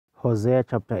Hosea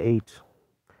chapter 8.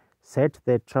 Set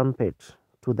the trumpet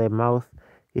to thy mouth,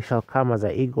 it shall come as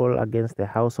an eagle against the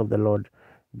house of the Lord,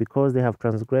 because they have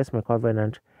transgressed my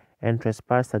covenant and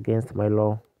trespassed against my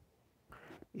law.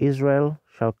 Israel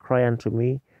shall cry unto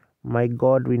me, my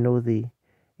God, we know thee.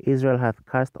 Israel hath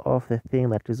cast off the thing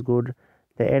that is good,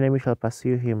 the enemy shall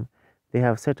pursue him. They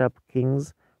have set up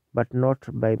kings, but not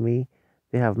by me.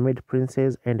 They have made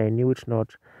princes, and I knew it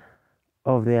not.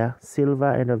 Of their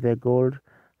silver and of their gold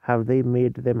have they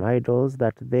made them idols,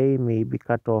 that they may be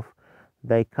cut off.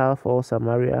 Thy calf, O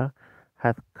Samaria,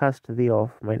 hath cast thee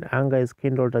off. Mine anger is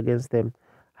kindled against them.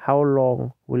 How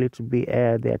long will it be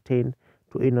ere they attain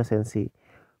to innocency?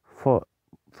 For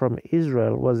from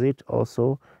Israel was it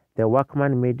also, the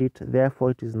workman made it, therefore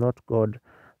it is not God.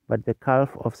 But the calf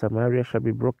of Samaria shall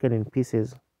be broken in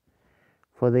pieces.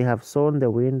 For they have sown the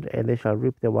wind, and they shall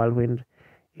reap the whirlwind.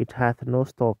 It hath no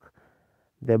stalk.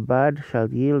 The bird shall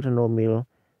yield no meal.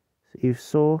 If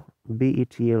so be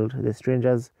it yield, the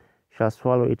strangers shall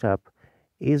swallow it up.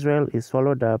 Israel is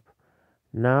swallowed up.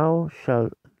 Now shall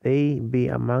they be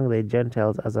among the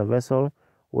Gentiles as a vessel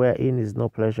wherein is no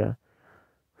pleasure.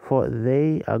 For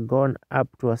they are gone up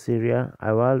to Assyria,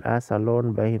 a wild ass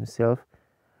alone by himself.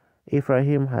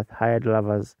 Ephraim hath hired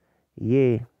lovers.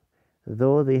 Yea,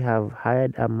 though they have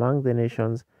hired among the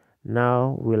nations,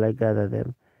 now will I gather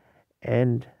them.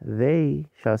 And they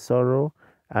shall sorrow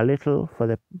a little for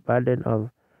the burden of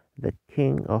the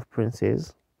king of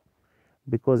princes,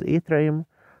 because Ephraim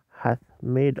hath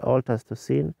made altars to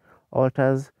sin,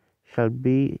 altars shall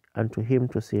be unto him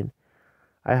to sin.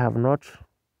 I have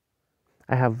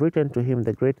written to him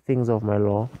the great things of my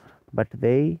law, but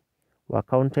they were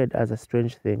counted as a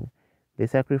strange thing. They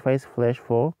sacrifice flesh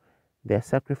for their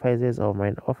sacrifices of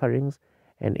mine offerings,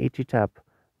 and eat it up,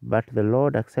 but the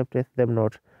Lord accepteth them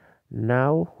not.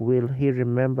 Now will he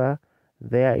remember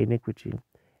their iniquity,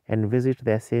 and visit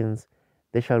their sins.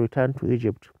 They shall return to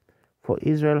Egypt. For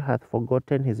Israel hath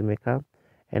forgotten his Maker,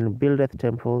 and buildeth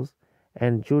temples,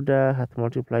 and Judah hath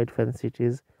multiplied fenced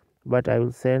cities. But I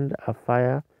will send a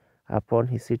fire upon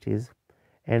his cities,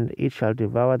 and it shall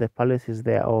devour the palaces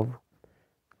thereof.